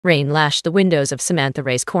Rain lashed the windows of Samantha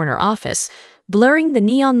Ray's corner office, blurring the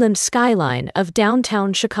neon-limned skyline of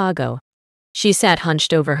downtown Chicago. She sat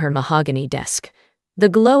hunched over her mahogany desk, the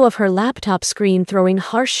glow of her laptop screen throwing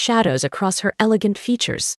harsh shadows across her elegant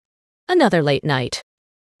features. Another late night.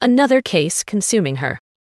 Another case consuming her.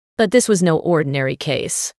 But this was no ordinary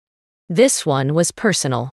case. This one was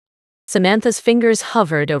personal. Samantha's fingers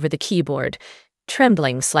hovered over the keyboard,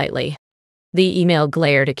 trembling slightly. The email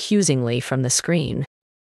glared accusingly from the screen.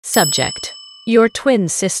 Subject: your twin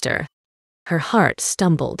sister. Her heart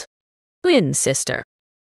stumbled. Twin sister.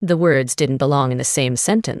 The words didn't belong in the same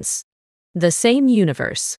sentence. The same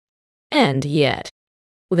universe. And yet.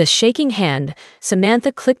 With a shaking hand,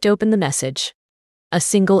 Samantha clicked open the message. A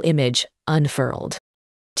single image unfurled.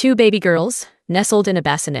 2 baby girls, nestled in a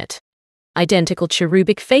bassinet. Identical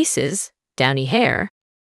cherubic faces, downy hair.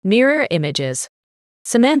 Mirror images.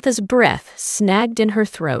 Samantha's breath snagged in her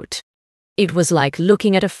throat. It was like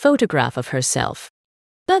looking at a photograph of herself.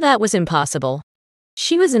 But that was impossible.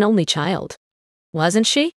 She was an only child. Wasn't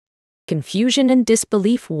she? Confusion and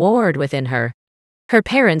disbelief warred within her. Her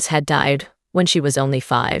parents had died when she was only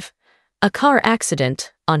 5. A car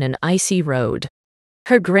accident on an icy road.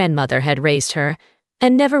 Her grandmother had raised her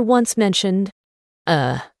and never once mentioned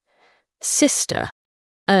a sister,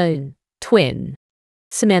 a twin.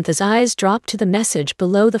 Samantha's eyes dropped to the message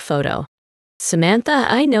below the photo. Samantha,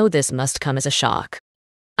 I know this must come as a shock.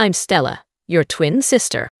 I'm Stella, your twin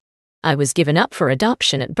sister. I was given up for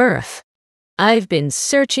adoption at birth. I've been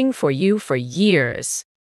searching for you for years.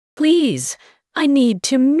 Please, I need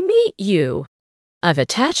to meet you. I've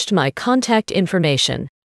attached my contact information.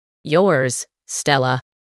 Yours, Stella.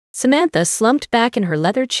 Samantha slumped back in her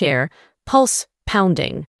leather chair, pulse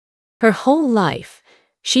pounding. Her whole life,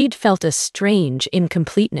 she'd felt a strange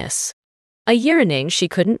incompleteness. A yearning she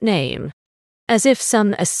couldn't name. As if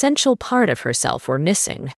some essential part of herself were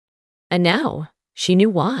missing. And now, she knew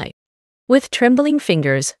why. With trembling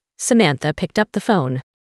fingers, Samantha picked up the phone.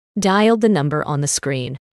 Dialed the number on the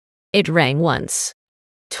screen. It rang once.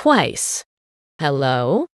 Twice.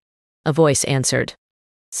 Hello? A voice answered.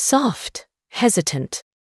 Soft, hesitant,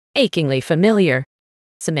 achingly familiar.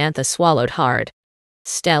 Samantha swallowed hard.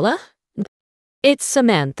 Stella? It's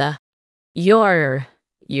Samantha. Your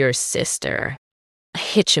sister. A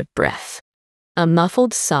hitch of breath. A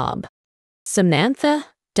muffled sob. Samantha, ...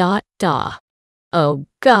 Oh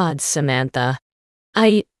God, Samantha.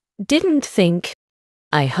 I didn't think.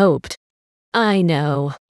 I hoped. I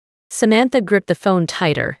know. Samantha gripped the phone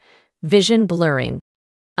tighter, vision blurring.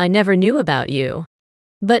 I never knew about you.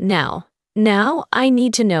 But now I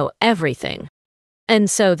need to know everything. And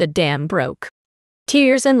so the dam broke.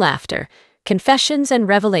 Tears and laughter, confessions and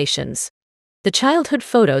revelations. The childhood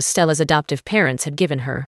photos Stella's adoptive parents had given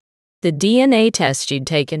her. The DNA test she'd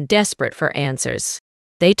taken, desperate for answers.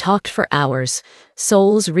 They talked for hours,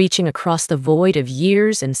 souls reaching across the void of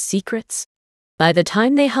years and secrets. By the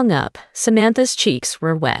time they hung up, Samantha's cheeks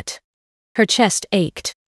were wet. Her chest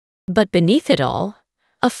ached. But beneath it all,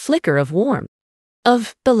 a flicker of warmth,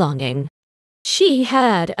 of belonging. She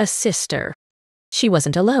had a sister. She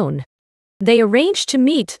wasn't alone. They arranged to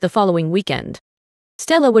meet the following weekend.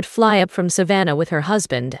 Stella would fly up from Savannah with her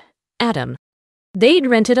husband, Adam. They'd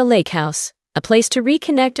rented a lake house, a place to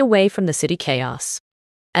reconnect away from the city chaos.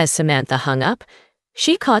 As Samantha hung up,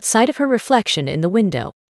 she caught sight of her reflection in the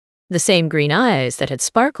window. The same green eyes that had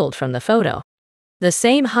sparkled from the photo. The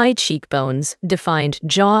same high cheekbones, defined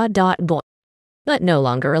jaw. But no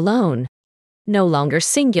longer alone. No longer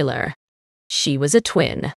singular. She was a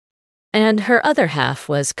twin. And her other half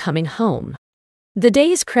was coming home. The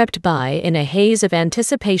days crept by in a haze of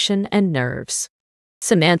anticipation and nerves.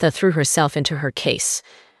 Samantha threw herself into her case,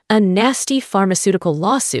 a nasty pharmaceutical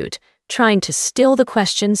lawsuit trying to still the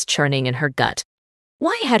questions churning in her gut.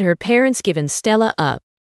 Why had her parents given Stella up?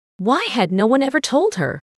 Why had no one ever told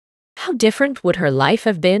her? How different would her life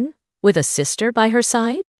have been with a sister by her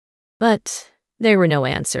side? But there were no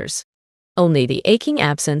answers. Only the aching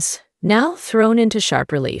absence, now thrown into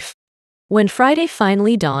sharp relief. When Friday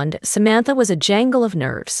finally dawned, Samantha was a jangle of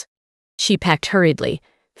nerves. She packed hurriedly,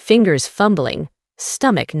 fingers fumbling,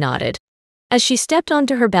 stomach knotted. As she stepped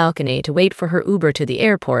onto her balcony to wait for her Uber to the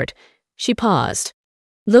airport, she paused,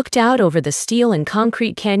 looked out over the steel and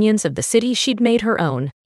concrete canyons of the city she'd made her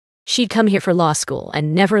own. She'd come here for law school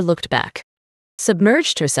and never looked back.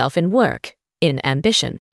 Submerged herself in work, in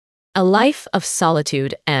ambition. A life of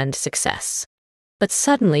solitude and success. But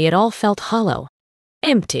suddenly it all felt hollow,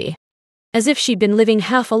 empty, as if she'd been living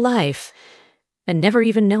half a life and never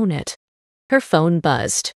even known it. Her phone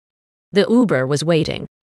buzzed. The Uber was waiting.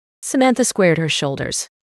 Samantha squared her shoulders,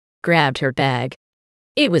 grabbed her bag.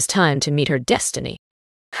 It was time to meet her destiny.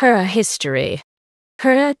 Her history.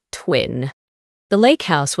 Her twin. The lake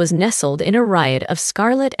house was nestled in a riot of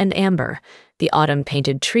scarlet and amber, the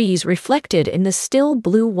autumn-painted trees reflected in the still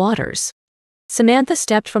blue waters. Samantha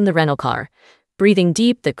stepped from the rental car, breathing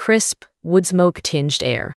deep the crisp, wood-smoke-tinged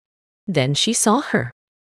air. Then she saw her.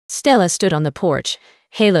 Stella stood on the porch,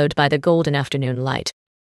 haloed by the golden afternoon light,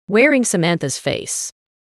 wearing Samantha's face.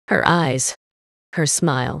 Her eyes. Her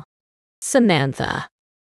smile. Samantha.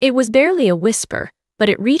 It was barely a whisper, but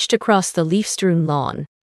it reached across the leaf-strewn lawn.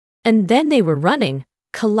 And then they were running,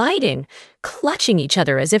 colliding, clutching each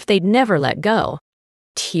other as if they'd never let go.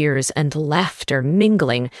 Tears and laughter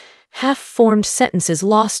mingling, half-formed sentences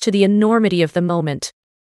lost to the enormity of the moment.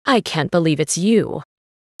 I can't believe it's you.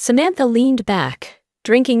 Samantha leaned back,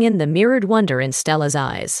 drinking in the mirrored wonder in Stella's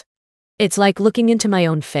eyes. It's like looking into my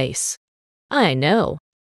own face. I know.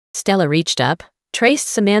 Stella reached up, traced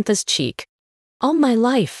Samantha's cheek. All my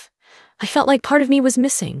life, I felt like part of me was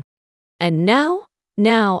missing. And now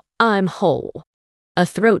I'm whole. A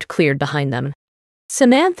throat cleared behind them.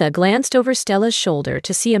 Samantha glanced over Stella's shoulder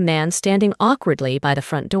to see a man standing awkwardly by the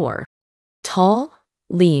front door. Tall,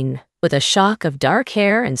 lean, with a shock of dark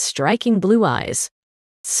hair and striking blue eyes.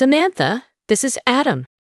 Samantha, this is Adam.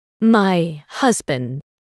 My husband.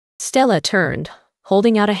 Stella turned,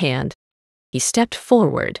 holding out a hand. He stepped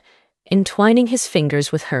forward, entwining his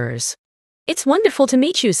fingers with hers. It's wonderful to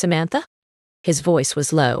meet you, Samantha. His voice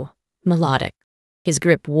was low, melodic, his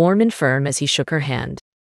grip warm and firm as he shook her hand.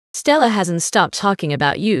 Stella hasn't stopped talking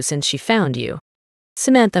about you since she found you.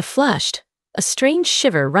 Samantha flushed, a strange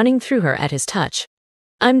shiver running through her at his touch.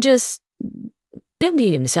 I'm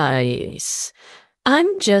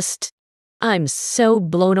so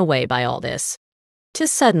blown away by all this. To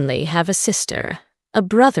suddenly have a sister, a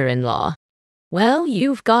brother-in-law. Well,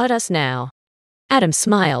 you've got us now. Adam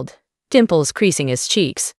smiled, dimples creasing his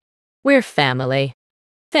cheeks. We're family.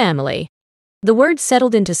 Family. The word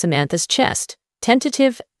settled into Samantha's chest,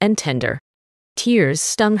 tentative and tender. Tears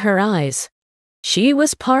stung her eyes. She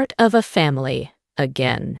was part of a family,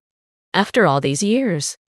 again. After all these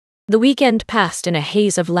years. The weekend passed in a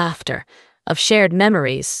haze of laughter, of shared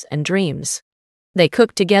memories and dreams. They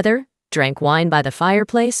cooked together, drank wine by the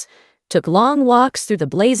fireplace, took long walks through the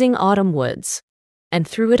blazing autumn woods. And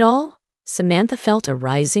through it all, Samantha felt a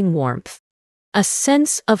rising warmth. A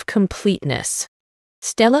sense of completeness.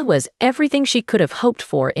 Stella was everything she could have hoped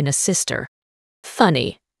for in a sister.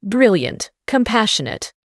 Funny, brilliant,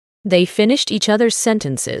 compassionate. They finished each other's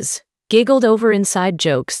sentences, giggled over inside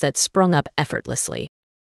jokes that sprung up effortlessly.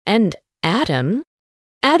 And Adam?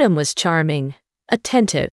 Adam was charming,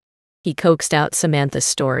 attentive. He coaxed out Samantha's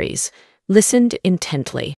stories, listened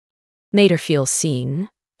intently, made her feel seen,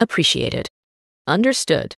 appreciated,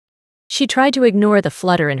 understood. She tried to ignore the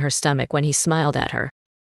flutter in her stomach when he smiled at her.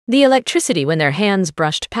 The electricity when their hands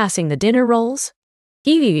brushed passing the dinner rolls.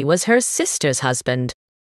 He was her sister's husband.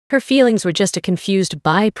 Her feelings were just a confused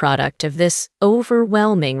byproduct of this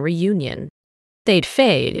overwhelming reunion. They'd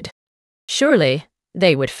fade. Surely,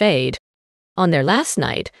 they would fade. On their last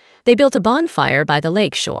night, they built a bonfire by the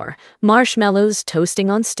lake shore, marshmallows toasting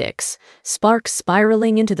on sticks, sparks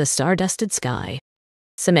spiraling into the star-dusted sky.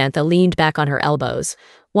 Samantha leaned back on her elbows,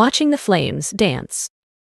 watching the flames dance.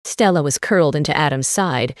 Stella was curled into Adam's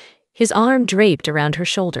side, his arm draped around her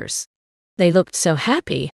shoulders. They looked so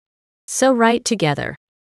happy, so right together.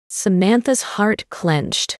 Samantha's heart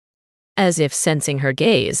clenched. As if sensing her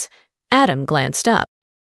gaze, Adam glanced up,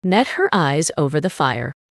 met her eyes over the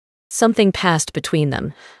fire. Something passed between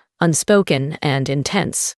them, unspoken and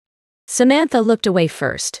intense. Samantha looked away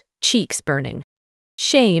first, cheeks burning.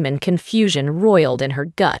 Shame and confusion roiled in her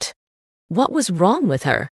gut. What was wrong with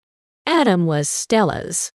her? Adam was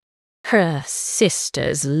Stella's. Her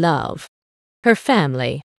sister's love. Her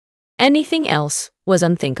family. Anything else was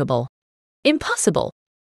unthinkable. Impossible.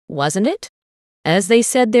 Wasn't it? As they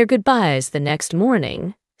said their goodbyes the next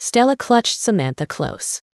morning, Stella clutched Samantha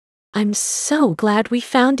close. I'm so glad we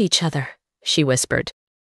found each other, she whispered.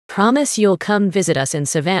 Promise you'll come visit us in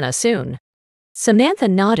Savannah soon. Samantha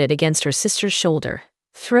nodded against her sister's shoulder,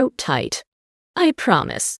 throat tight. I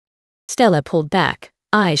promise. Stella pulled back,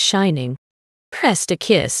 eyes shining, pressed a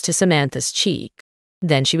kiss to Samantha's cheek.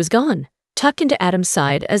 Then she was gone, tucked into Adam's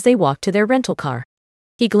side as they walked to their rental car.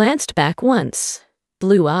 He glanced back once,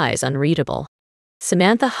 blue eyes unreadable.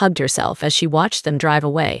 Samantha hugged herself as she watched them drive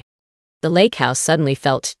away. The lake house suddenly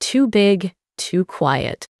felt too big, too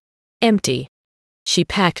quiet. Empty. She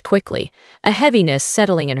packed quickly, a heaviness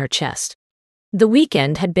settling in her chest. The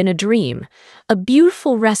weekend had been a dream, a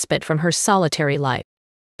beautiful respite from her solitary life.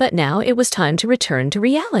 But now it was time to return to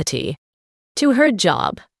reality. To her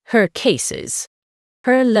job, her cases,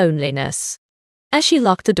 her loneliness. As she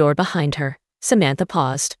locked the door behind her, Samantha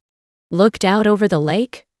paused, looked out over the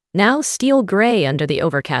lake, now steel gray under the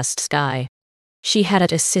overcast sky. She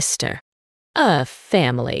had a sister, a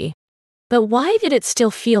family. But why did it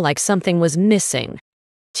still feel like something was missing?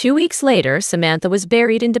 2 weeks later, Samantha was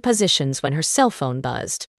buried into positions when her cell phone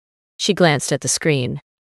buzzed. She glanced at the screen.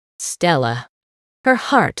 Stella. Her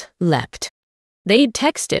heart leapt. They'd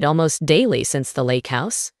texted almost daily since the lake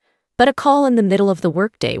house, but a call in the middle of the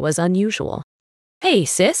workday was unusual. "Hey,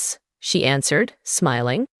 sis," she answered,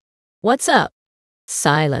 smiling. "What's up?"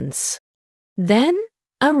 Silence. Then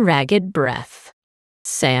a ragged breath.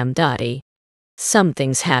 "Sam Dottie.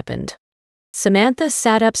 Something's happened." Samantha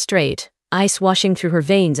sat up straight, ice washing through her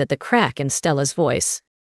veins at the crack in Stella's voice.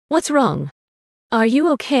 "What's wrong? Are you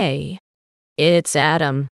okay?" "It's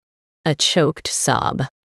Adam." A choked sob.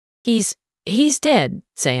 He's dead,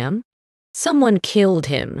 Sam. Someone killed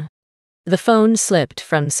him." The phone slipped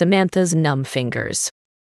from Samantha's numb fingers.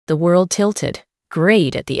 The world tilted,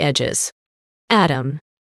 grayed at the edges. Adam.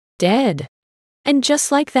 Dead. And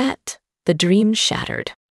just like that, the dream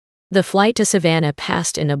shattered. The flight to Savannah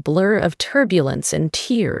passed in a blur of turbulence and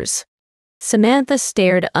tears. Samantha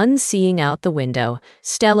stared unseeing out the window,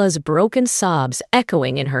 Stella's broken sobs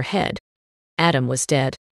echoing in her head. Adam was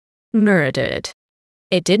dead. Murdered.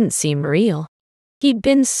 It didn't seem real. He'd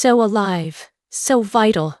been so alive, so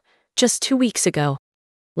vital, just 2 weeks ago.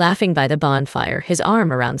 Laughing by the bonfire, his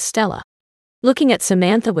arm around Stella. Looking at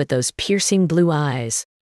Samantha with those piercing blue eyes.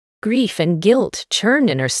 Grief and guilt churned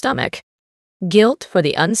in her stomach. Guilt for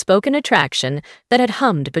the unspoken attraction that had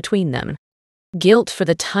hummed between them. Guilt for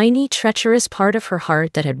the tiny, treacherous part of her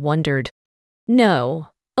heart that had wondered,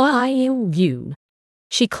 "No, you."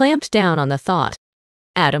 She clamped down on the thought.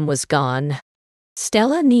 Adam was gone.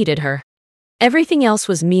 Stella needed her. Everything else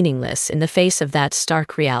was meaningless in the face of that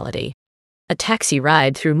stark reality. A taxi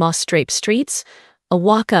ride through moss-draped streets, a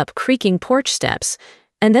walk up creaking porch steps,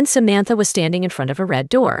 and then Samantha was standing in front of a red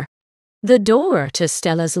door. The door to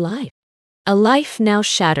Stella's life. A life now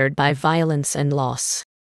shattered by violence and loss.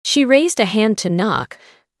 She raised a hand to knock,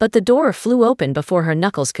 but the door flew open before her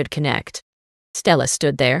knuckles could connect. Stella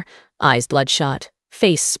stood there, eyes bloodshot,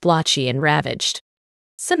 face splotchy and ravaged.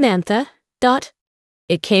 "Samantha, Dot."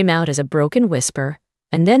 It came out as a broken whisper,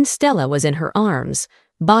 and then Stella was in her arms,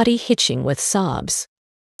 body hitching with sobs.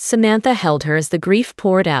 Samantha held her as the grief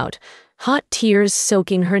poured out, hot tears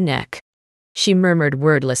soaking her neck. She murmured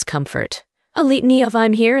wordless comfort. "A litany of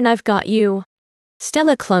 'I'm here and I've got you.'"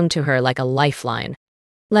 Stella clung to her like a lifeline.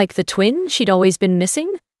 Like the twin she'd always been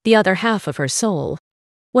missing, the other half of her soul.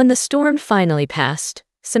 When the storm finally passed,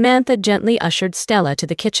 Samantha gently ushered Stella to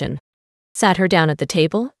the kitchen, sat her down at the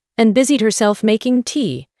table, and busied herself making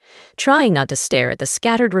tea, trying not to stare at the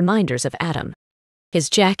scattered reminders of Adam. His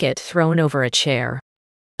jacket thrown over a chair.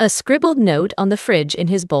 A scribbled note on the fridge in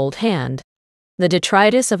his bold hand. The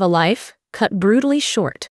detritus of a life cut brutally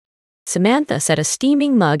short. Samantha set a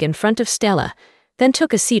steaming mug in front of Stella, then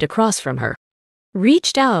took a seat across from her.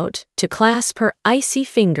 Reached out to clasp her icy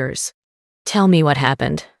fingers. "Tell me what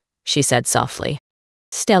happened," she said softly.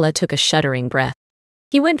 Stella took a shuddering breath.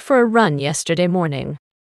 "He went for a run yesterday morning.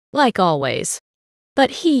 Like always.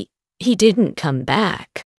 But he didn't come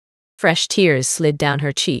back." Fresh tears slid down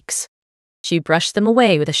her cheeks. She brushed them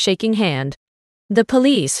away with a shaking hand. "The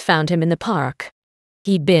police found him in the park.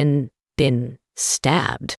 He'd been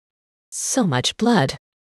stabbed. So much blood."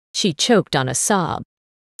 She choked on a sob.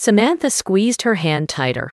 Samantha squeezed her hand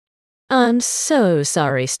tighter. "I'm so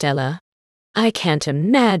sorry, Stella. I can't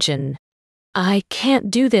imagine. I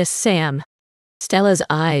can't do this, Sam." Stella's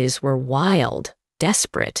eyes were wild,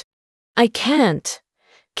 desperate. "I can't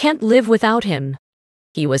live without him.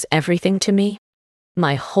 He was everything to me.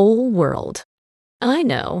 My whole world." I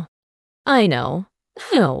know.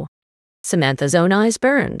 Oh." Samantha's own eyes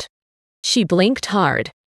burned. She blinked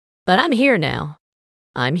hard. "But I'm here now.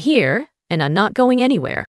 I'm here, and I'm not going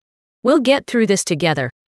anywhere. We'll get through this together."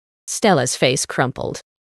 Stella's face crumpled.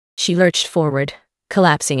 She lurched forward,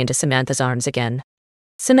 collapsing into Samantha's arms again.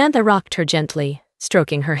 Samantha rocked her gently,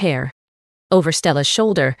 stroking her hair. Over Stella's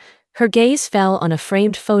shoulder, her gaze fell on a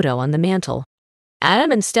framed photo on the mantel.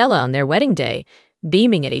 Adam and Stella on their wedding day,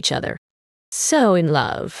 beaming at each other. So in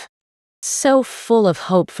love. So full of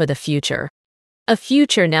hope for the future. A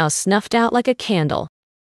future now snuffed out like a candle.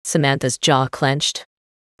 Samantha's jaw clenched.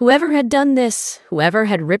 Whoever had done this, whoever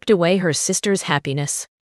had ripped away her sister's happiness,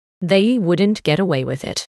 they wouldn't get away with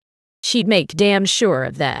it. She'd make damn sure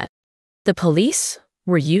of that. The police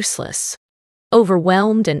were useless.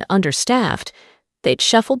 Overwhelmed and understaffed, they'd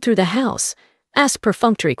shuffled through the house, asked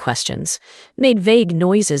perfunctory questions, made vague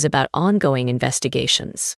noises about ongoing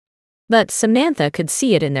investigations. But Samantha could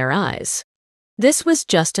see it in their eyes. This was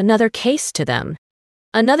just another case to them.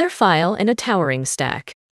 Another file in a towering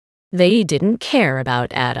stack. They didn't care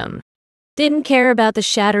about Adam. Didn't care about the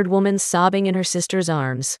shattered woman sobbing in her sister's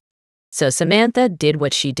arms. So Samantha did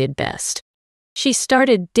what she did best. She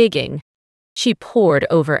started digging. She pored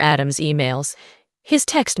over Adam's emails, his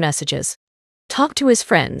text messages, talked to his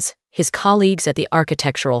friends, his colleagues at the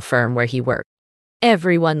architectural firm where he worked.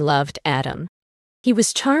 Everyone loved Adam. He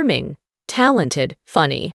was charming, talented,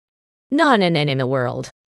 funny. Not an in the world.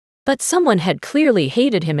 But someone had clearly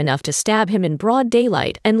hated him enough to stab him in broad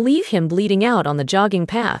daylight and leave him bleeding out on the jogging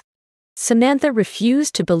path. Samantha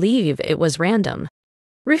refused to believe it was random.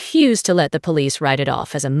 Refused to let the police write it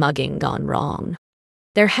off as a mugging gone wrong.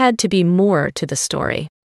 There had to be more to the story.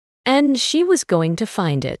 And she was going to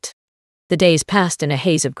find it. The days passed in a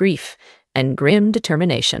haze of grief and grim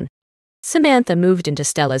determination. Samantha moved into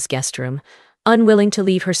Stella's guest room, unwilling to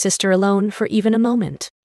leave her sister alone for even a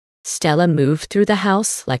moment. Stella moved through the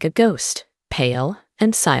house like a ghost, pale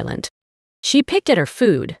and silent. She picked at her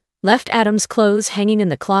food, left Adam's clothes hanging in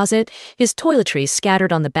the closet, his toiletries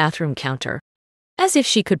scattered on the bathroom counter. As if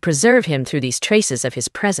she could preserve him through these traces of his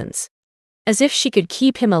presence. As if she could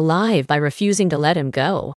keep him alive by refusing to let him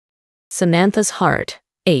go. Samantha's heart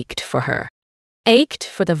ached for her. Ached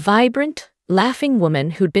for the vibrant, laughing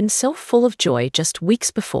woman who'd been so full of joy just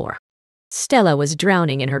weeks before. Stella was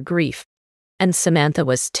drowning in her grief, and Samantha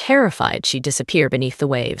was terrified she'd disappear beneath the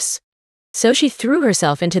waves. So she threw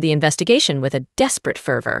herself into the investigation with a desperate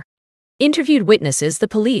fervor. Interviewed witnesses the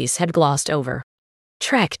police had glossed over.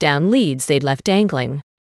 Tracked down leads they'd left dangling.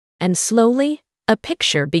 And slowly, a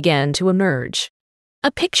picture began to emerge.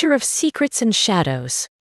 A picture of secrets and shadows.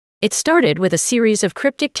 It started with a series of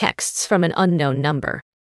cryptic texts from an unknown number.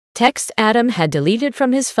 Texts Adam had deleted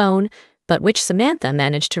from his phone, but which Samantha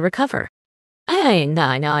managed to recover.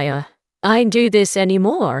 I do this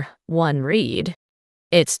anymore, one read.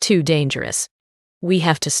 It's too dangerous. We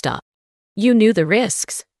have to stop. You knew the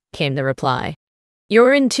risks, came the reply.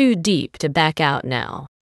 You're in too deep to back out now.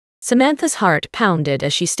 Samantha's heart pounded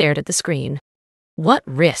as she stared at the screen. What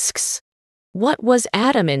risks? What was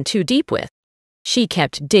Adam in too deep with? She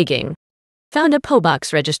kept digging. Found a PO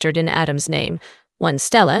box registered in Adam's name, one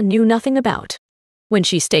Stella knew nothing about. When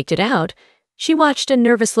she staked it out, she watched a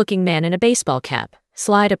nervous-looking man in a baseball cap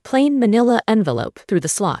slide a plain manila envelope through the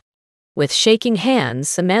slot. With shaking hands,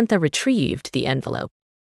 Samantha retrieved the envelope.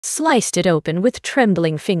 Sliced it open with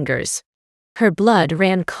trembling fingers. Her blood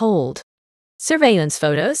ran cold. Surveillance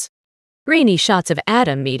photos. Grainy shots of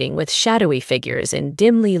Adam meeting with shadowy figures in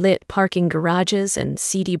dimly lit parking garages and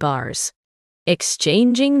seedy bars.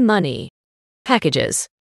 Exchanging money. Packages.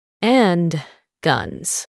 And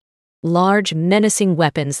guns. Large, menacing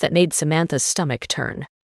weapons that made Samantha's stomach turn.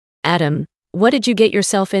 Adam, what did you get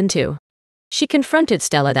yourself into? She confronted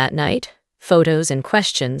Stella that night, photos and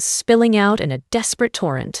questions spilling out in a desperate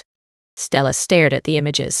torrent. Stella stared at the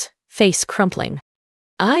images, face crumpling.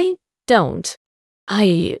 I don't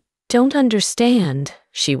understand,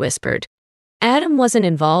 she whispered. Adam wasn't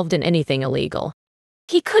involved in anything illegal.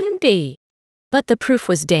 He couldn't be. But the proof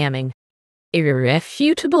was damning.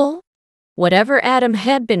 Irrefutable. Whatever Adam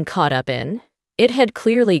had been caught up in, it had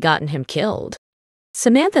clearly gotten him killed.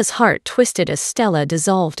 Samantha's heart twisted as Stella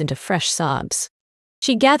dissolved into fresh sobs.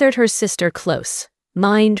 She gathered her sister close,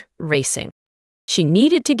 mind racing. She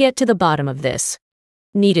needed to get to the bottom of this.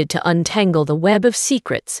 Needed to untangle the web of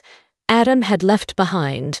secrets Adam had left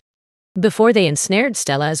behind. Before they ensnared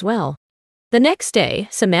Stella as well. The next day,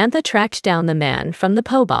 Samantha tracked down the man from the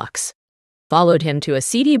PO box. Followed him to a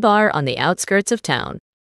seedy bar on the outskirts of town.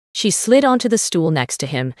 She slid onto the stool next to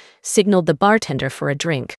him, signaled the bartender for a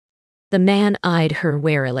drink. The man eyed her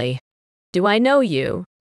warily. Do I know you?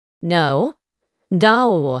 No.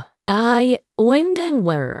 No, I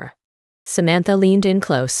were. Samantha leaned in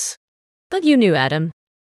close. But you knew Adam.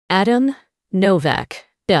 Adam Novak.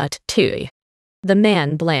 The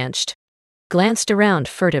man blanched. Glanced around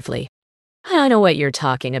furtively. I know what you're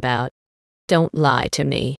talking about. Don't lie to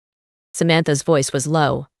me. Samantha's voice was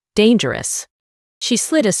low, dangerous. She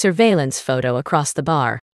slid a surveillance photo across the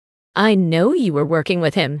bar. I know you were working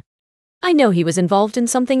with him. I know he was involved in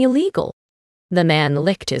something illegal. The man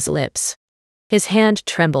licked his lips. His hand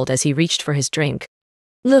trembled as he reached for his drink.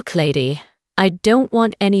 Look, lady, I don't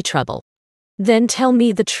want any trouble. Then tell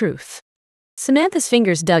me the truth. Samantha's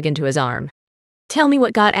fingers dug into his arm. Tell me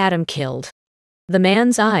what got Adam killed. The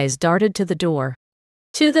man's eyes darted to the door.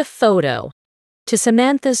 To the photo. To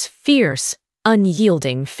Samantha's fierce,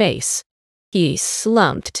 unyielding face. He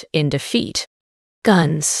slumped in defeat.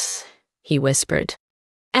 Guns, he whispered.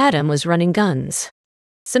 Adam was running guns.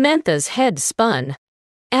 Samantha's head spun.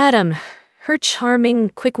 Adam, her charming,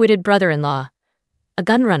 quick-witted brother-in-law, A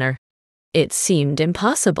gun runner. It seemed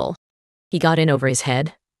impossible. He got in over his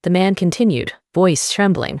head. The man continued, voice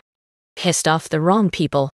trembling. Pissed off the wrong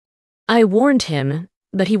people. I warned him,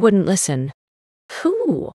 but he wouldn't listen.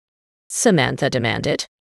 Who? Samantha demanded.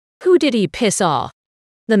 Who did he piss off?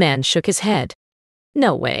 The man shook his head.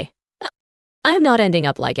 No way. I'm not ending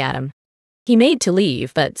up like Adam. He made to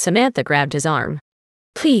leave, but Samantha grabbed his arm.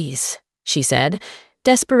 Please, she said,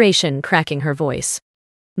 desperation cracking her voice.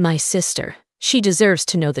 My sister. She deserves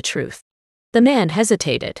to know the truth. The man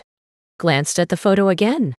hesitated. Glanced at the photo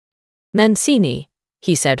again. Mancini,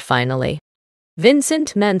 he said finally.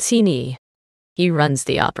 Vincent Mancini. He runs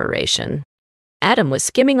the operation. Adam was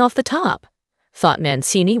skimming off the top. Thought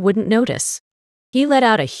Mancini wouldn't notice. He let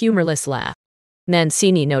out a humorless laugh.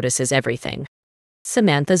 Mancini notices everything.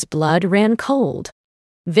 Samantha's blood ran cold.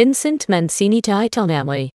 Vincent Mancini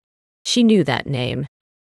Taitonamui. She knew that name.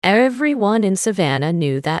 Everyone in Savannah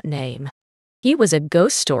knew that name. He was a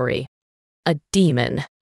ghost story. A demon.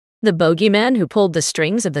 The bogeyman who pulled the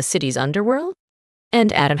strings of the city's underworld?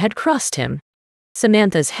 And Adam had crossed him.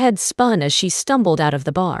 Samantha's head spun as she stumbled out of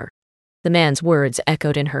the bar. The man's words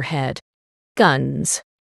echoed in her head. Guns.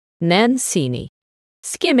 Mancini.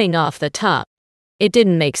 Skimming off the top. It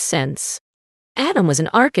didn't make sense. Adam was an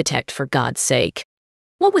architect, for God's sake.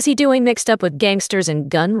 What was he doing mixed up with gangsters and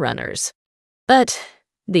gun runners? But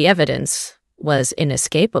the evidence was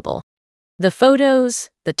inescapable. The photos,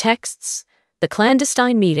 the texts, the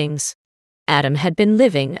clandestine meetings. Adam had been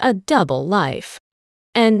living a double life.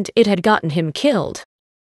 And it had gotten him killed.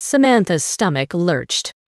 Samantha's stomach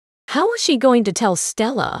lurched. How was she going to tell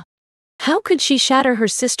Stella? How could she shatter her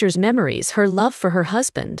sister's memories, her love for her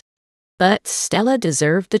husband? But Stella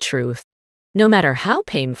deserved the truth. No matter how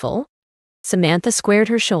painful. Samantha squared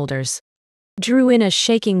her shoulders. Drew in a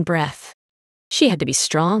shaking breath. She had to be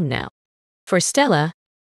strong now. For Stella,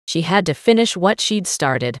 she had to finish what she'd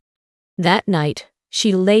started. That night,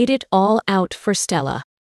 she laid it all out for Stella.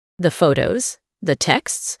 The photos, the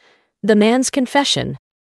texts, the man's confession.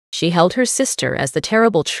 She held her sister as the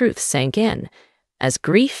terrible truth sank in, as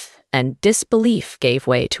grief and disbelief gave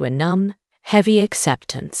way to a numb, heavy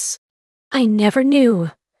acceptance. I never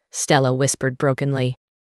knew, Stella whispered brokenly.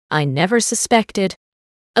 I never suspected.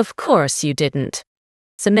 Of course you didn't.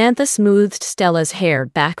 Samantha smoothed Stella's hair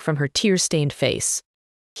back from her tear-stained face.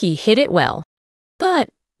 He hid it well. But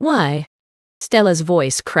why? Stella's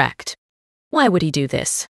voice cracked. Why would he do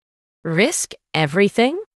this? Risk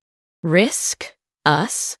everything? Risk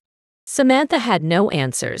us? Samantha had no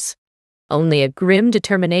answers, only a grim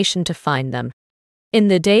determination to find them. In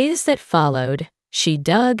the days that followed, she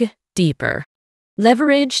dug deeper,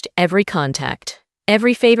 leveraged every contact,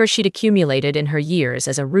 every favor she'd accumulated in her years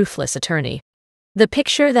as a ruthless attorney. The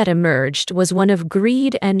picture that emerged was one of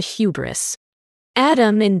greed and hubris.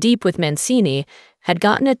 Adam, in deep with Mancini, had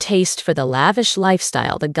gotten a taste for the lavish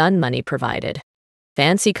lifestyle the gun money provided.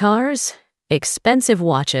 Fancy cars, expensive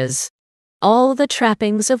watches, all the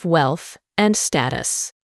trappings of wealth and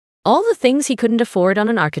status. All the things he couldn't afford on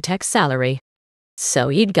an architect's salary. So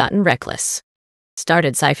he'd gotten reckless.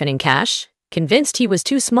 Started siphoning cash, convinced he was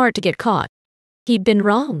too smart to get caught. He'd been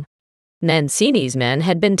wrong. Mancini's men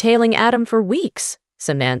had been tailing Adam for weeks,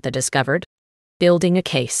 Samantha discovered, building a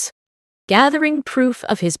case, gathering proof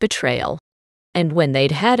of his betrayal. And when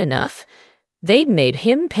they'd had enough, they'd made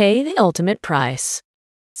him pay the ultimate price.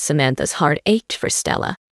 Samantha's heart ached for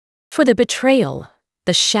Stella. For the betrayal,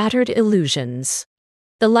 the shattered illusions,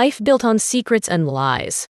 the life built on secrets and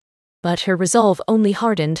lies. But her resolve only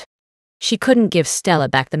hardened. She couldn't give Stella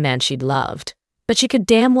back the man she'd loved, but she could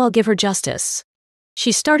damn well give her justice.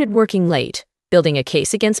 She started working late, building a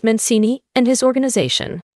case against Mancini and his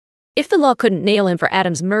organization. If the law couldn't nail him for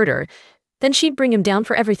Adam's murder, then she'd bring him down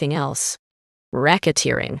for everything else.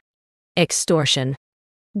 Racketeering, extortion,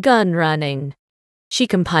 gun running. She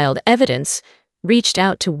compiled evidence, reached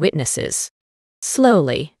out to witnesses.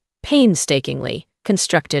 Slowly, painstakingly,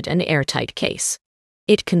 constructed an airtight case.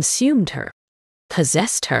 It consumed her,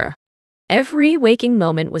 possessed her. Every waking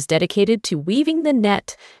moment was dedicated to weaving the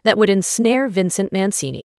net that would ensnare Vincent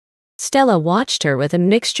Mancini. Stella watched her with a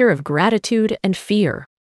mixture of gratitude and fear.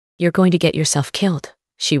 You're going to get yourself killed,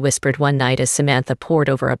 she whispered one night as Samantha pored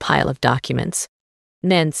over a pile of documents.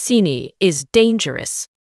 Mancini is dangerous.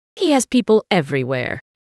 He has people everywhere.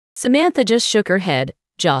 Samantha just shook her head,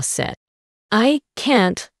 jaw set. I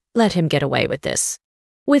can't let him get away with this.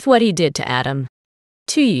 With what he did to Adam.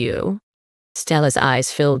 To you. Stella's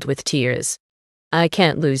eyes filled with tears. I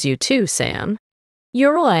can't lose you too, Sam.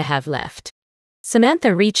 You're all I have left.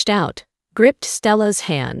 Samantha reached out, gripped Stella's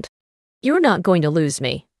hand. You're not going to lose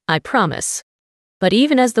me, I promise. But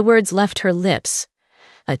even as the words left her lips,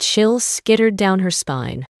 A chill skittered down her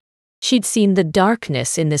spine. She'd seen the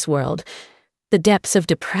darkness in this world, the depths of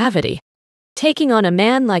depravity. Taking on a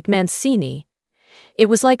man like Mancini, it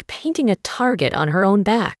was like painting a target on her own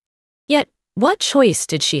back. Yet, what choice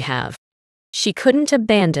did she have? She couldn't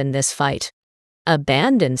abandon this fight.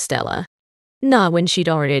 Abandon Stella? Not when she'd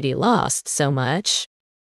already lost so much.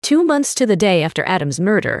 2 months to the day after Adam's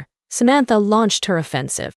murder, Samantha launched her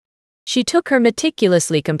offensive. She took her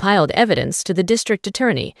meticulously compiled evidence to the district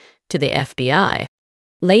attorney, to the FBI,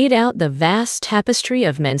 laid out the vast tapestry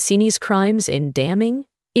of Mancini's crimes in damning,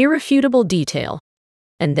 irrefutable detail.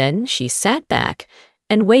 And then she sat back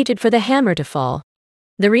and waited for the hammer to fall.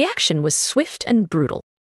 The reaction was swift and brutal.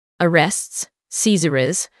 Arrests,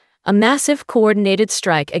 seizures, a massive coordinated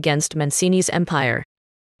strike against Mancini's empire.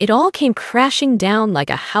 It all came crashing down like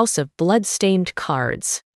a house of blood-stained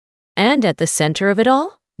cards. And at the center of it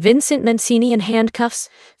all, Vincent Mancini in handcuffs,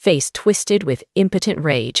 face twisted with impotent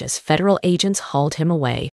rage as federal agents hauled him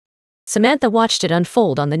away. Samantha watched it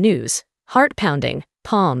unfold on the news, heart pounding,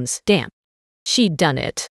 palms damp. She'd done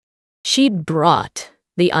it. She'd brought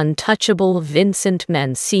the untouchable Vincent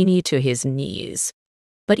Mancini to his knees.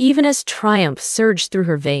 But even as triumph surged through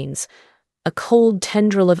her veins, a cold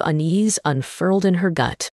tendril of unease unfurled in her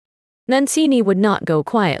gut. Mancini would not go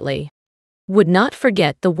quietly. Would not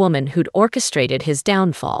forget the woman who'd orchestrated his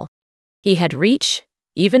downfall. He had reach,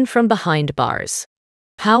 even from behind bars.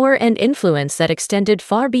 Power and influence that extended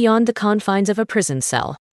far beyond the confines of a prison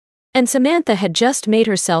cell. And Samantha had just made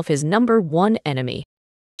herself his #1 enemy.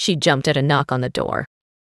 She jumped at a knock on the door.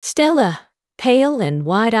 Stella, pale and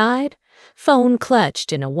wide-eyed, phone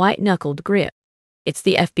clutched in a white-knuckled grip. "It's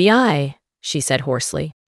the FBI," she said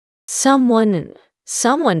hoarsely. Someone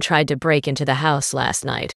tried to break into the house last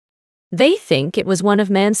night. They think it was one of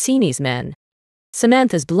Mancini's men."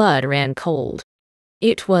 Samantha's blood ran cold.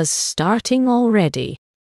 It was starting already.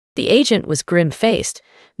 The agent was grim-faced,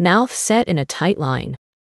 mouth set in a tight line.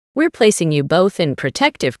 "We're placing you both in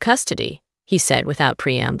protective custody," he said without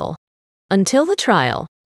preamble. "Until the trial.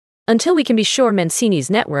 Until we can be sure Mancini's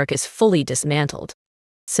network is fully dismantled."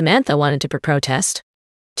 Samantha wanted to protest,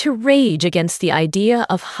 to rage against the idea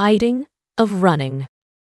of hiding, of running.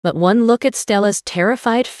 But one look at Stella's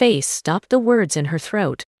terrified face stopped the words in her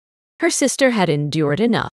throat. Her sister had endured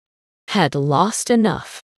enough, had lost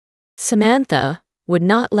enough. Samantha would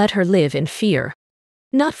not let her live in fear.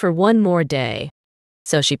 Not for one more day.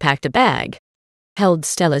 So she packed a bag, held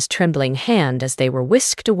Stella's trembling hand as they were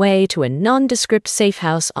whisked away to a nondescript safe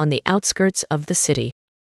house on the outskirts of the city.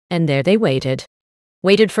 And there they waited.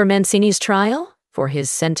 Waited for Mancini's trial, for his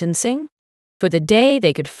sentencing, for the day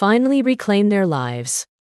they could finally reclaim their lives.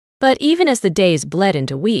 But even as the days bled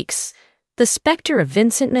into weeks, the specter of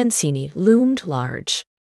Vincent Mancini loomed large.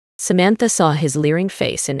 Samantha saw his leering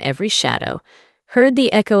face in every shadow, heard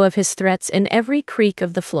the echo of his threats in every creak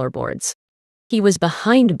of the floorboards. He was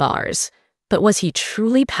behind bars, but was he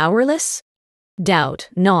truly powerless? Doubt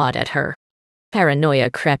gnawed at her.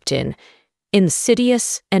 Paranoia crept in,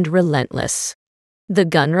 insidious and relentless. The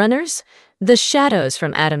gunrunners? The shadows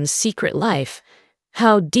from Adam's secret life.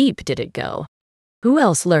 How deep did it go? Who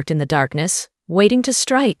else lurked in the darkness, waiting to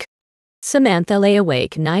strike? Samantha lay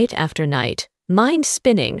awake night after night, mind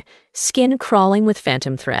spinning, skin crawling with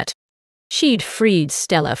phantom threat. She'd freed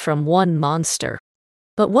Stella from one monster.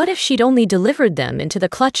 But what if she'd only delivered them into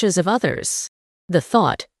the clutches of others? The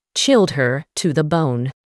thought chilled her to the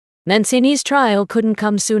bone. Mancini's trial couldn't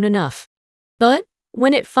come soon enough. But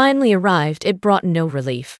when it finally arrived, it brought no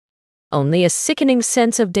relief. Only a sickening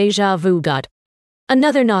sense of déjà vu.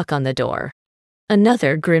 Another knock on the door.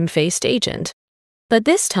 Another grim-faced agent. But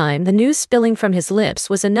this time, the news spilling from his lips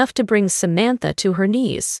was enough to bring Samantha to her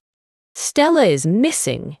knees. "Stella is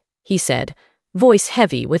missing," he said, voice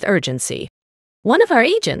heavy with urgency. "One of our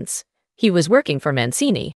agents. He was working for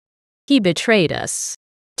Mancini. He betrayed us.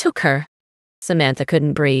 Took her." Samantha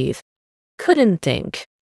couldn't breathe. Couldn't think.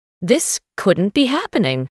 This couldn't be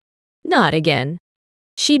happening. Not again.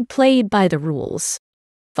 She'd played by the rules.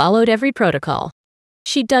 Followed every protocol.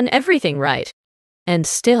 She'd done everything right. And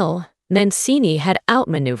still, Mancini had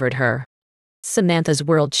outmaneuvered her. Samantha's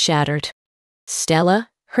world shattered.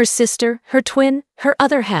 Stella, her sister, her twin, her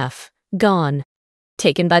other half, gone.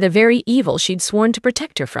 Taken by the very evil she'd sworn to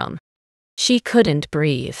protect her from. She couldn't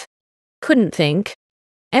breathe. Couldn't think.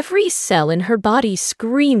 Every cell in her body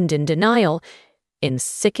screamed in denial, in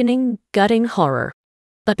sickening, gutting horror.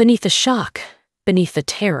 But beneath the shock, beneath the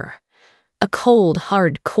terror, a cold,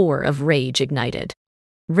 hard core of rage ignited.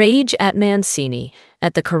 Rage at Mancini,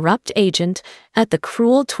 at the corrupt agent, at the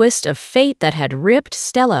cruel twist of fate that had ripped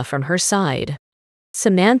Stella from her side.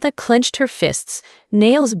 Samantha clenched her fists,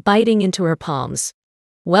 nails biting into her palms.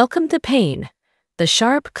 Welcome the pain, the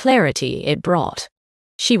sharp clarity it brought.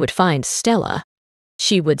 She would find Stella.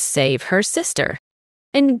 She would save her sister.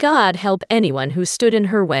 And God help anyone who stood in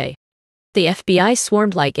her way. The FBI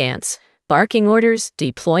swarmed like ants, barking orders,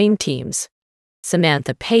 deploying teams.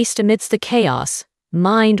 Samantha paced amidst the chaos,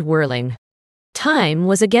 mind whirling. Time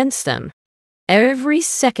was against them. Every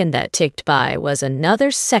second that ticked by was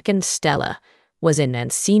another second Stella was in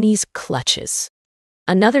Mancini's clutches.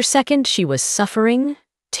 Another second she was suffering,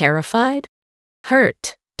 terrified,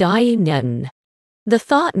 hurt, dying. The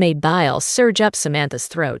thought made bile surge up Samantha's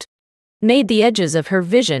throat, made the edges of her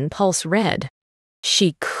vision pulse red.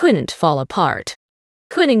 She couldn't fall apart,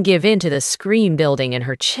 couldn't give in to the scream building in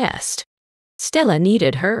her chest. Stella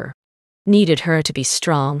needed her to be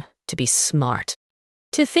strong, to be smart,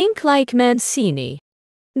 to think like Mancini.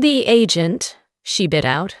 The agent, she bit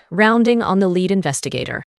out, rounding on the lead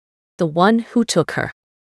investigator. The one who took her.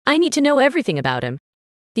 I need to know everything about him.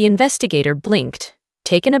 The investigator blinked,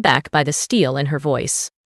 taken aback by the steel in her voice.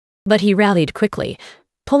 But he rallied quickly,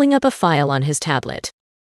 pulling up a file on his tablet.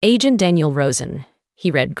 Agent Daniel Rosen, he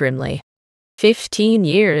read grimly. 15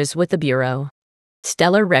 years with the Bureau.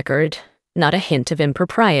 Stellar record, not a hint of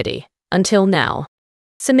impropriety, until now.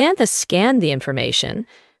 Samantha scanned the information,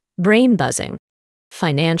 brain buzzing.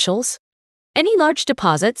 Financials? Any large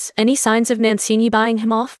deposits? Any signs of Mancini buying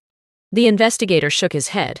him off? The investigator shook his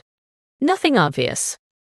head. Nothing obvious.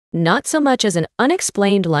 Not so much as an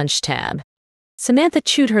unexplained lunch tab. Samantha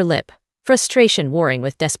chewed her lip, frustration warring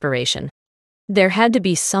with desperation. There had to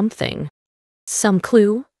be something. Some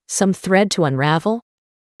clue, some thread to unravel.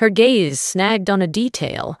 Her gaze snagged on a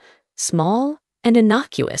detail, small and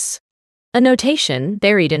innocuous. A notation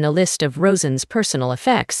buried in a list of Rosen's personal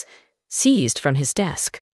effects, seized from his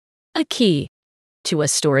desk. A key to a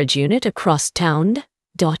storage unit across town.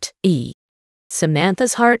 .e.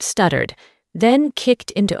 Samantha's heart stuttered, then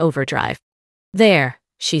kicked into overdrive. There,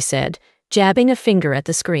 she said, jabbing a finger at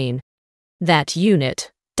the screen. That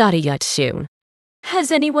unit. .yatsu.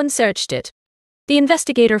 Has anyone searched it? The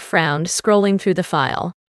investigator frowned, scrolling through the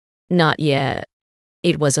file. Not yet.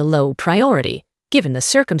 It was a low priority, given the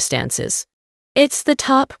circumstances. It's the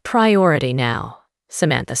top priority now,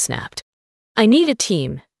 Samantha snapped. I need a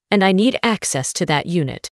team, and I need access to that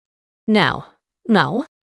unit. Now.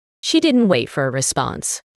 She didn't wait for a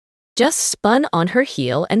response. Just spun on her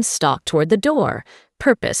heel and stalked toward the door,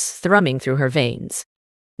 purpose thrumming through her veins.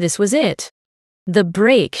 This was it. The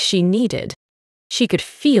break she needed. She could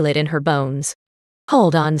feel it in her bones.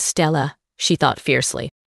 Hold on, Stella, she thought fiercely.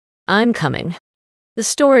 I'm coming. The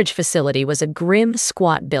storage facility was a grim,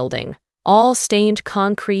 squat building, all stained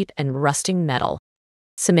concrete and rusting metal.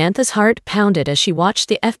 Samantha's heart pounded as she watched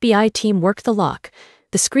the FBI team work the lock,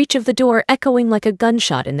 the screech of the door echoing like a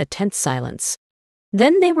gunshot in the tense silence.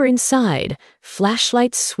 Then they were inside,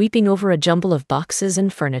 flashlights sweeping over a jumble of boxes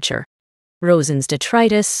and furniture. Rosen's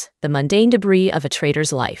detritus, the mundane debris of a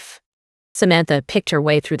trader's life. Samantha picked her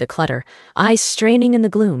way through the clutter, eyes straining in the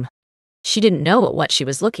gloom. She didn't know what she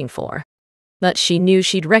was looking for, but she knew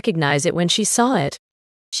she'd recognize it when she saw it.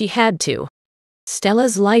 She had to.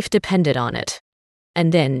 Stella's life depended on it.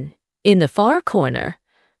 And then, in the far corner,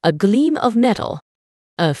 a gleam of metal.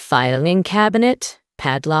 A filing cabinet,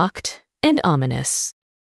 padlocked and ominous.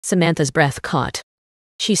 Samantha's breath caught.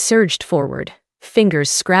 She surged forward,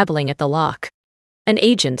 fingers scrabbling at the lock. An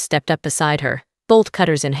agent stepped up beside her, bolt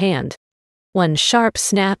cutters in hand. One sharp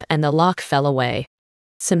snap and the lock fell away.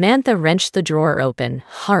 Samantha wrenched the drawer open,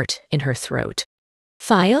 heart in her throat.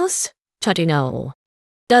 Files? No.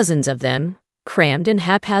 Dozens of them, crammed in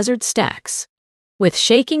haphazard stacks. With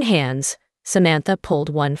shaking hands, Samantha pulled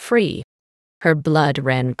one free. Her blood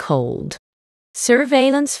ran cold.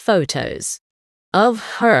 Surveillance photos.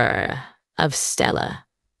 Of her, of Stella,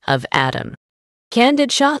 of Adam.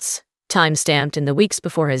 Candid shots, time-stamped in the weeks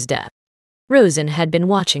before his death. Rosen had been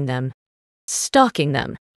watching them, stalking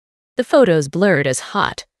them. The photos blurred as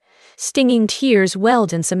hot. Stinging tears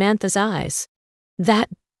welled in Samantha's eyes. That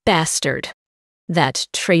bastard. That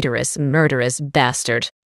traitorous, murderous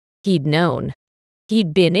bastard. He'd known.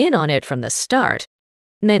 He'd been in on it from the start.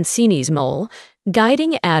 Mancini's mole,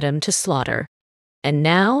 guiding Adam to slaughter. And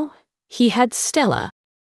now, he had Stella.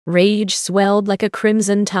 Rage swelled like a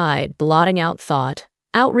crimson tide, blotting out thought,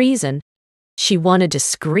 out reason. She wanted to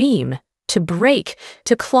scream, to break,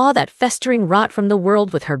 to claw that festering rot from the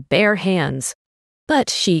world with her bare hands. But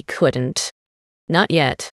she couldn't. Not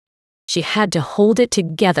yet. She had to hold it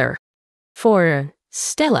together. For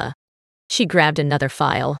Stella. She grabbed another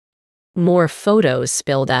file. More photos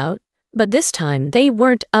spilled out. But this time, they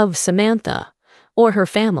weren't of Samantha or her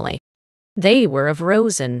family. They were of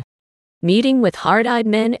Rosen, meeting with hard-eyed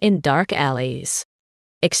men in dark alleys.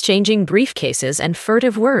 exchanging briefcases and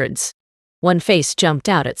furtive words. One face jumped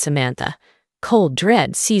out at Samantha, cold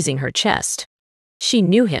dread seizing her chest. She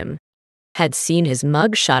knew him, had seen his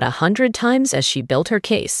mug shot 100 times as she built her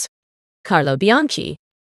case. Carlo Bianchi,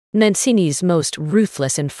 Mancini's most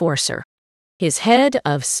ruthless enforcer, his head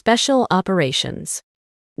of special operations.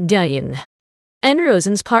 Dying. And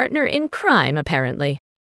Rosen's partner in crime, apparently.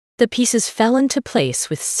 The pieces fell into place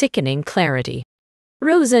with sickening clarity.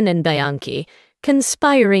 Rosen and Bianchi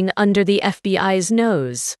conspiring under the FBI's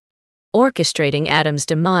nose, orchestrating Adam's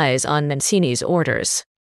demise on Mancini's orders.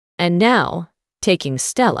 And now, taking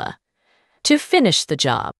Stella to finish the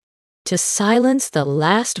job, to silence the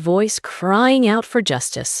last voice crying out for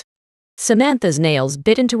justice. Samantha's nails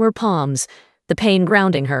bit into her palms, the pain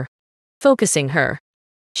grounding her, focusing her.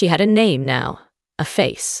 She had a name now, a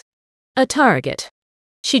face, a target.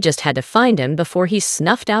 She just had to find him before he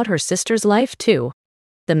snuffed out her sister's life, too.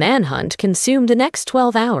 The manhunt consumed the next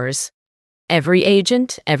 12 hours. Every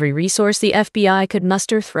agent, every resource the FBI could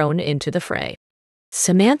muster thrown into the fray.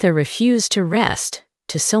 Samantha refused to rest,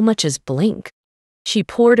 to so much as blink. She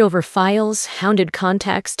pored over files, hounded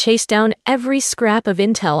contacts, chased down every scrap of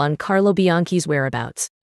intel on Carlo Bianchi's whereabouts.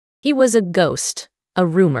 He was a ghost, a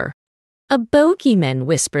rumor, a bogeyman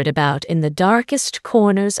whispered about in the darkest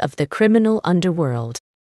corners of the criminal underworld.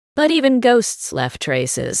 But even ghosts left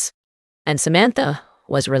traces. And Samantha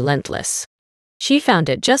was relentless. She found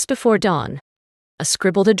it just before dawn. A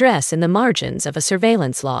scribbled address in the margins of a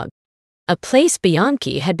surveillance log. A place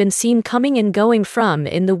Bianchi had been seen coming and going from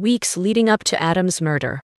in the weeks leading up to Adam's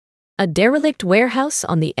murder. A derelict warehouse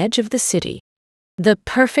on the edge of the city. The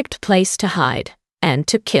perfect place to hide and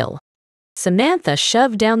to kill. Samantha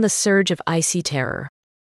shoved down the surge of icy terror.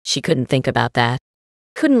 She couldn't think about that.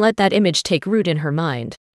 Couldn't let that image take root in her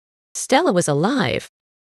mind. Stella was alive.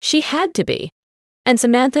 She had to be. And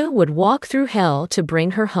Samantha would walk through hell to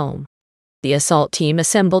bring her home. The assault team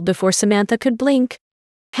assembled before Samantha could blink.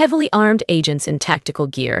 Heavily armed agents in tactical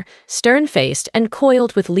gear, stern-faced and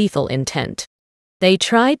coiled with lethal intent. They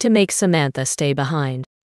tried to make Samantha stay behind.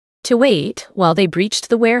 To wait while they breached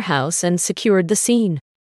the warehouse and secured the scene.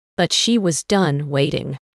 But she was done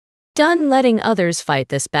waiting. Done letting others fight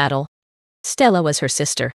this battle. Stella was her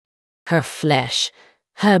sister. Her flesh.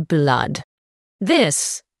 Her blood.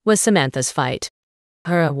 This was Samantha's fight.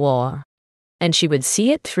 Her war. And she would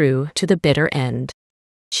see it through to the bitter end.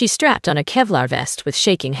 She strapped on a Kevlar vest with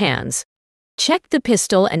shaking hands. Checked the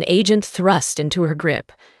pistol an agent thrust into her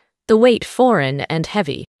grip, the weight foreign and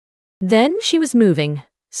heavy. Then she was moving,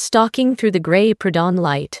 stalking through the gray pre-dawn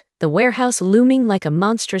light, the warehouse looming like a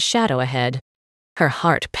monstrous shadow ahead. Her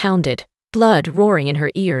heart pounded, blood roaring in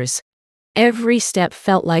her ears. Every step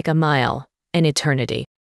felt like a mile, an eternity.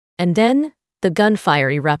 And then the gunfire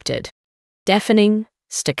erupted. Deafening,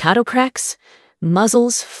 staccato cracks,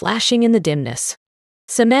 muzzles flashing in the dimness.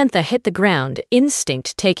 Samantha hit the ground,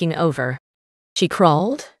 instinct taking over. She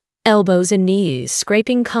crawled, elbows and knees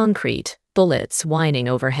scraping concrete, bullets whining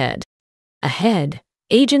overhead. Ahead,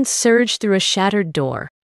 agents surged through a shattered door.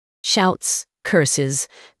 Shouts, curses,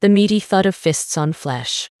 the meaty thud of fists on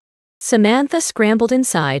flesh. Samantha scrambled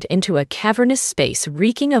inside into a cavernous space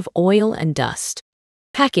reeking of oil and dust.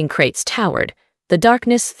 Packing crates towered, the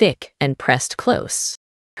darkness thick and pressed close.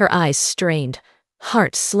 Her eyes strained,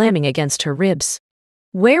 heart slamming against her ribs.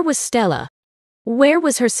 Where was Stella? Where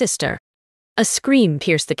was her sister? A scream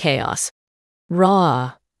pierced the chaos.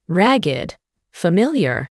 Raw, ragged,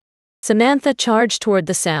 familiar. Samantha charged toward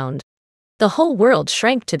the sound. The whole world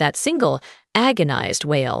shrank to that single, agonized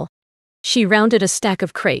wail. She rounded a stack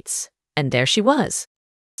of crates, and there she was.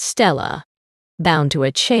 Stella, bound to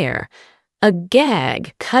a chair, a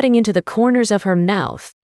gag cutting into the corners of her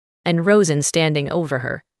mouth, and Rosen standing over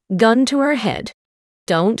her, gun to her head.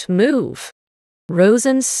 Don't move.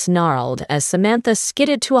 Rosen snarled as Samantha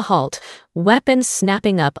skidded to a halt, weapon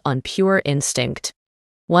snapping up on pure instinct.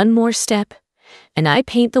 One more step, and I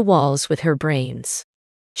paint the walls with her brains.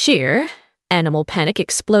 Sheer, animal panic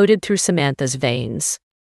exploded through Samantha's veins.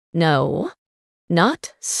 No,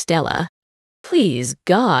 not Stella. Please,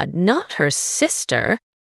 God, not her sister.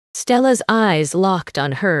 Stella's eyes locked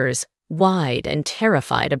on hers, wide and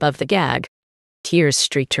terrified above the gag. Tears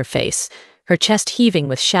streaked her face, her chest heaving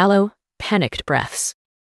with shallow, panicked breaths.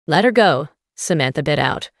 Let her go, Samantha bit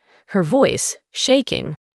out, her voice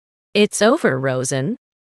shaking. It's over, Rosen.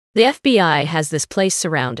 The FBI has this place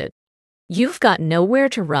surrounded. You've got nowhere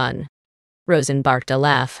to run. Rosen barked a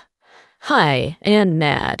laugh, high and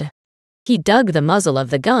mad. He dug the muzzle of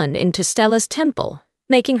the gun into Stella's temple,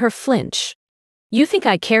 making her flinch. You think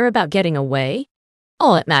I care about getting away?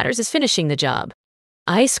 All that matters is finishing the job.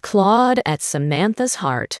 Ice clawed at Samantha's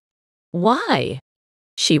heart. Why?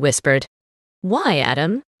 she whispered. Why,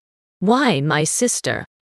 Adam? Why, my sister?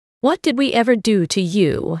 What did we ever do to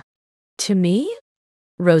you? To me?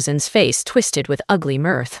 Rosen's face twisted with ugly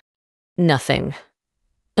mirth. Nothing.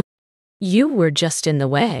 You were just in the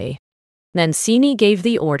way. Mancini gave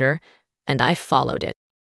the order, and I followed it.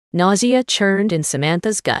 Nausea churned in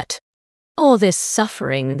Samantha's gut. All this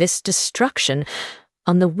suffering, this destruction,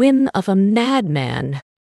 on the whim of a madman.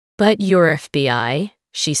 But your FBI,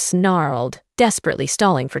 she snarled, desperately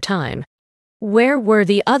stalling for time. Where were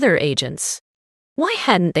the other agents? Why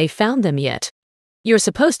hadn't they found them yet? You're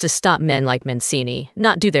supposed to stop men like Mancini,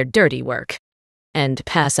 not do their dirty work. And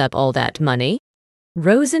pass up all that money?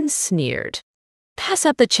 Rosen sneered. Pass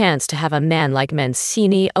up the chance to have a man like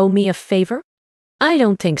Mancini owe me a favor? I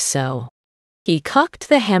don't think so. He cocked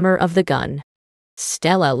the hammer of the gun.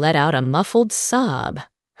 Stella let out a muffled sob,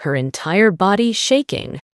 her entire body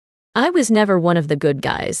shaking. I was never one of the good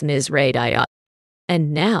guys, Ms. Ray.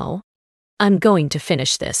 And now, I'm going to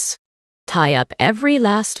finish this. Tie up every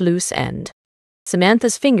last loose end.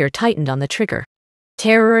 Samantha's finger tightened on the trigger.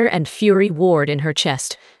 Terror and fury warred in her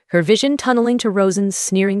chest, her vision tunneling to Rosen's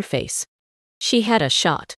sneering face. She had a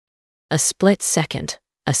shot. A split second,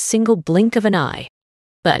 a single blink of an eye.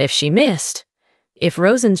 But if she missed, if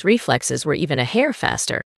Rosen's reflexes were even a hair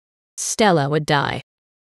faster, Stella would die.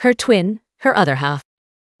 Her twin, her other half.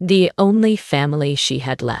 The only family she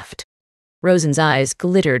had left. Rosen's eyes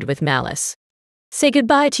glittered with malice. Say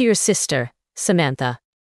goodbye to your sister, Samantha.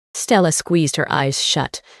 Stella squeezed her eyes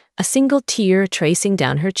shut, a single tear tracing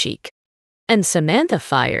down her cheek. And Samantha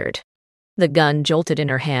fired. The gun jolted in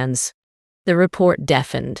her hands. The report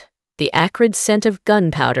deafened, the acrid scent of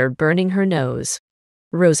gunpowder burning her nose.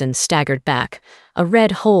 Rosen staggered back, a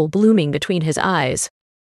red hole blooming between his eyes.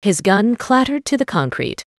 His gun clattered to the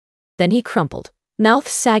concrete. Then he crumpled, mouth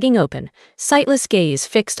sagging open, sightless gaze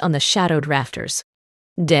fixed on the shadowed rafters.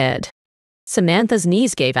 Dead. Samantha's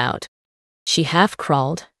knees gave out. She half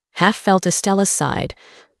crawled, half fell to Stella's side,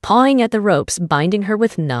 pawing at the ropes binding her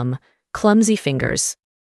with numb, clumsy fingers.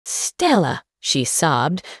 Stella, she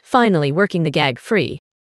sobbed, finally working the gag free.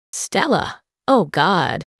 Stella, oh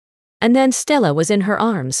God. And then Stella was in her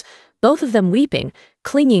arms, both of them weeping,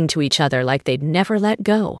 clinging to each other like they'd never let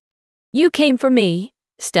go. You came for me,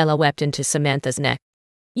 Stella wept into Samantha's neck.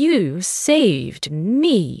 You saved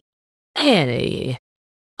me. Annie.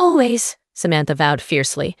 Always, Samantha vowed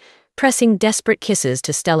fiercely, pressing desperate kisses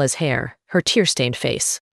to Stella's hair, her tear-stained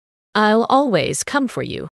face. I'll always come for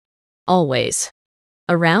you. Always.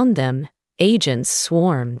 Around them, agents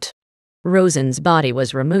swarmed. Rosen's body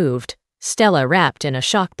was removed, Stella wrapped in a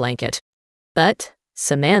shock blanket. But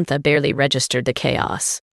Samantha barely registered the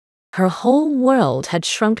chaos. Her whole world had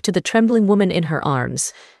shrunk to the trembling woman in her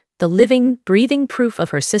arms, the living, breathing proof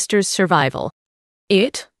of her sister's survival.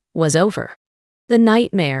 It was over. The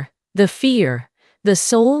nightmare, the fear, the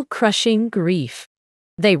soul-crushing grief.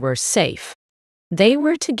 They were safe. They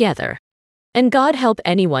were together. And God help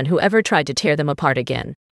anyone who ever tried to tear them apart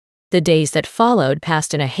again. The days that followed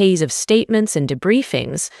passed in a haze of statements and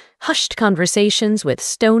debriefings, hushed conversations with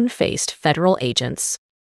stone-faced federal agents.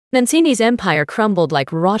 Mancini's empire crumbled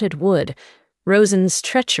like rotted wood, Rosen's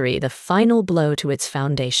treachery the final blow to its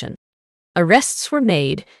foundation. Arrests were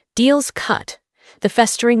made, deals cut, the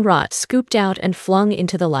festering rot scooped out and flung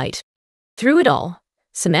into the light. Through it all,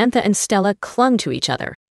 Samantha and Stella clung to each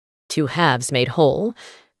other. Two halves made whole,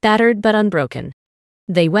 battered but unbroken.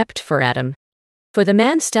 They wept for Adam. For the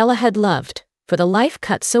man Stella had loved, for the life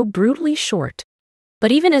cut so brutally short.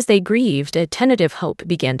 But even as they grieved, a tentative hope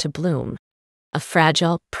began to bloom. A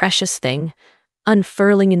fragile, precious thing,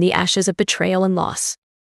 unfurling in the ashes of betrayal and loss.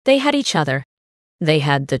 They had each other. They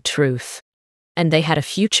had the truth. And they had a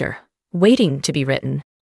future, waiting to be written.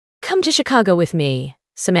 Come to Chicago with me,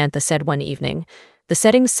 Samantha said one evening, the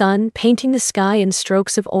setting sun painting the sky in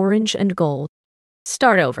strokes of orange and gold.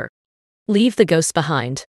 Start over. Leave the ghosts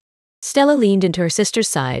behind. Stella leaned into her sister's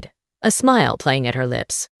side, a smile playing at her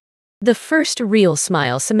lips. The first real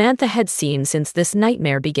smile Samantha had seen since this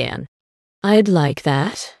nightmare began. I'd like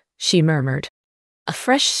that, she murmured. A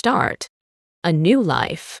fresh start. A new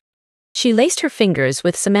life. She laced her fingers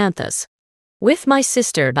with Samantha's. With my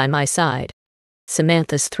sister by my side.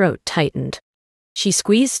 Samantha's throat tightened. She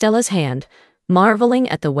squeezed Stella's hand, marveling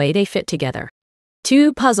at the way they fit together.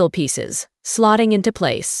 Two puzzle pieces, slotting into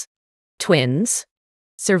place. Twins.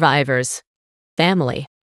 Survivors. Family.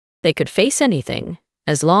 They could face anything,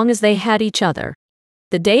 as long as they had each other.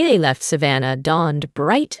 The day they left Savannah dawned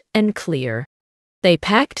bright and clear. They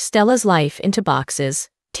packed Stella's life into boxes,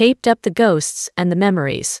 taped up the ghosts and the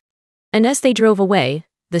memories. And as they drove away,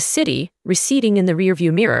 the city receding in the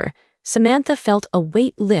rearview mirror, Samantha felt a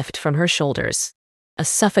weight lift from her shoulders. a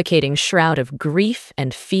suffocating shroud of grief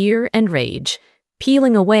and fear and rage,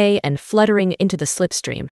 peeling away and fluttering into the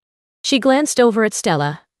slipstream. She glanced over at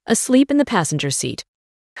Stella, asleep in the passenger seat.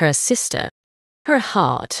 Her sister, her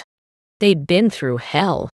heart. They'd been through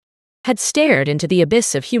hell, had stared into the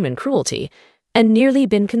abyss of human cruelty, and nearly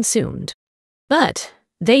been consumed. But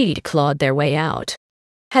they'd clawed their way out,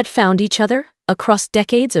 had found each other across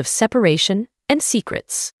decades of separation and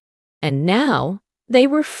secrets. And now they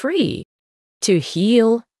were free to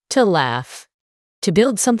heal, to laugh, to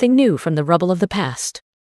build something new from the rubble of the past.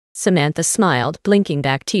 Samantha smiled, blinking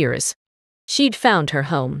back tears. She'd found her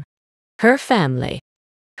home, her family,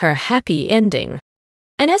 her happy ending.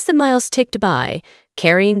 And as the miles ticked by,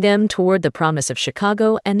 carrying them toward the promise of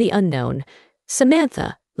Chicago and the unknown,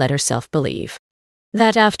 Samantha let herself believe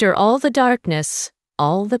that after all the darkness,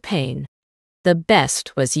 all the pain, the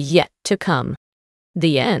best was yet to come.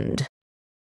 The end.